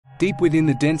Deep within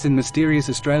the dense and mysterious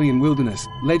Australian wilderness,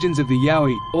 legends of the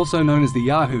Yowie, also known as the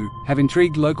Yahoo, have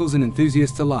intrigued locals and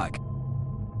enthusiasts alike.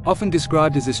 Often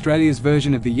described as Australia's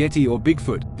version of the Yeti or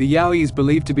Bigfoot, the Yowie is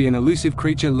believed to be an elusive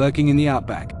creature lurking in the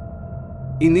outback.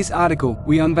 In this article,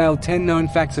 we unveil 10 known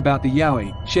facts about the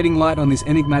Yowie, shedding light on this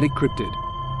enigmatic cryptid.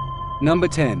 Number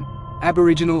 10.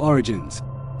 Aboriginal origins.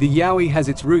 The Yowie has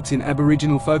its roots in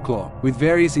Aboriginal folklore, with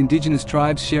various indigenous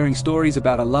tribes sharing stories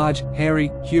about a large, hairy,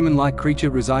 human-like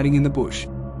creature residing in the bush.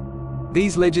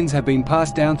 These legends have been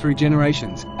passed down through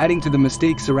generations, adding to the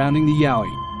mystique surrounding the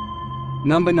Yowie.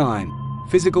 Number 9.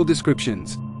 Physical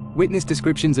descriptions. Witness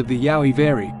descriptions of the Yowie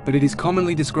vary, but it is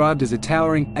commonly described as a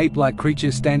towering, ape-like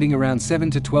creature standing around 7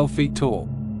 to 12 feet tall.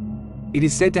 It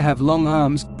is said to have long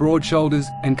arms, broad shoulders,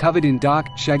 and covered in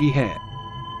dark, shaggy hair.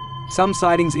 Some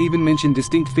sightings even mention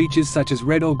distinct features such as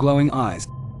red or glowing eyes.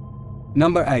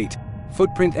 Number 8.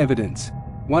 Footprint evidence.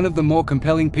 One of the more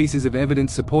compelling pieces of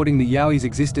evidence supporting the Yowie's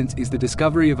existence is the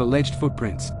discovery of alleged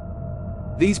footprints.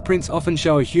 These prints often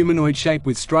show a humanoid shape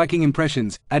with striking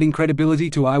impressions, adding credibility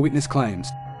to eyewitness claims.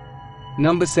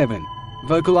 Number 7.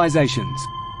 Vocalizations.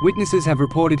 Witnesses have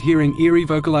reported hearing eerie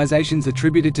vocalizations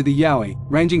attributed to the Yowie,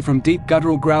 ranging from deep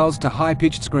guttural growls to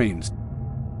high-pitched screams.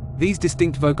 These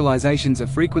distinct vocalizations are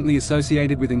frequently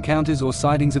associated with encounters or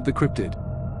sightings of the cryptid.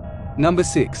 Number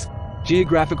 6.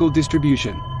 Geographical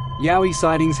distribution. Yowie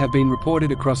sightings have been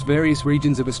reported across various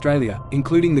regions of Australia,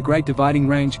 including the Great Dividing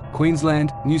Range,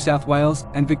 Queensland, New South Wales,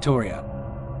 and Victoria.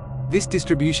 This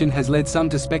distribution has led some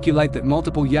to speculate that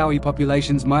multiple Yowie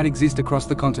populations might exist across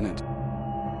the continent.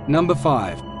 Number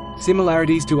 5.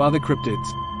 Similarities to other cryptids.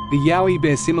 The Yowie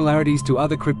bears similarities to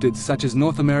other cryptids such as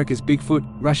North America's Bigfoot,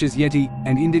 Russia's Yeti,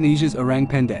 and Indonesia's orang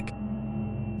pendek.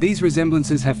 These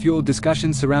resemblances have fueled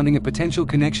discussions surrounding a potential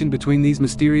connection between these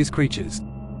mysterious creatures.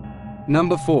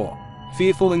 Number 4.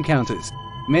 Fearful encounters.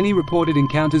 Many reported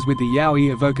encounters with the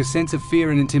Yowie evoke a sense of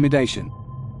fear and intimidation.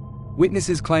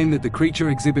 Witnesses claim that the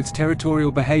creature exhibits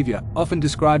territorial behavior, often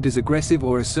described as aggressive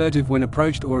or assertive when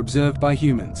approached or observed by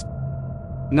humans.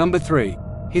 Number 3.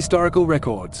 Historical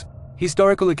records.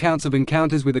 Historical accounts of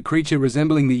encounters with a creature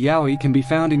resembling the Yowie can be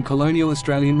found in colonial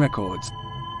Australian records.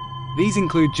 These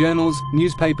include journals,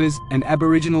 newspapers, and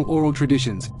Aboriginal oral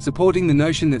traditions, supporting the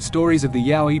notion that stories of the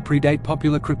Yowie predate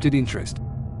popular cryptid interest.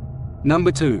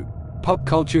 Number 2. Pop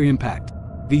culture impact.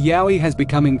 The Yowie has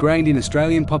become ingrained in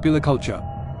Australian popular culture.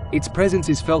 Its presence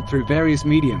is felt through various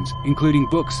mediums, including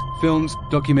books, films,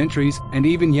 documentaries, and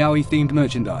even Yowie-themed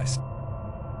merchandise.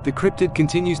 The cryptid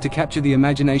continues to capture the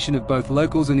imagination of both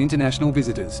locals and international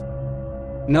visitors.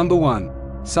 Number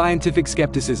 1. Scientific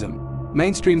skepticism.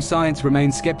 Mainstream science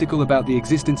remains skeptical about the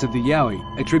existence of the Yowie,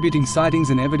 attributing sightings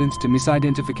and evidence to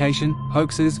misidentification,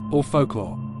 hoaxes, or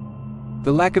folklore.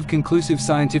 The lack of conclusive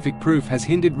scientific proof has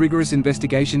hindered rigorous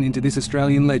investigation into this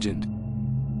Australian legend.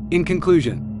 In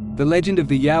conclusion, the legend of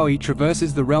the Yowie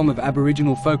traverses the realm of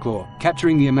Aboriginal folklore,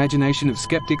 capturing the imagination of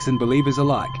skeptics and believers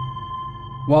alike.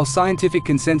 While scientific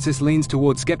consensus leans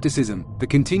towards skepticism, the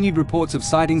continued reports of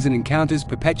sightings and encounters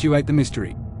perpetuate the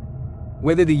mystery.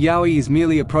 Whether the Yowie is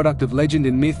merely a product of legend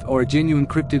and myth or a genuine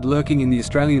cryptid lurking in the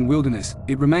Australian wilderness,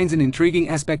 it remains an intriguing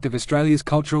aspect of Australia's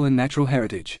cultural and natural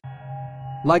heritage.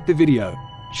 Like the video,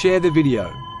 share the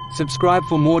video, subscribe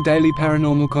for more daily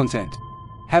paranormal content.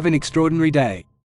 Have an extraordinary day.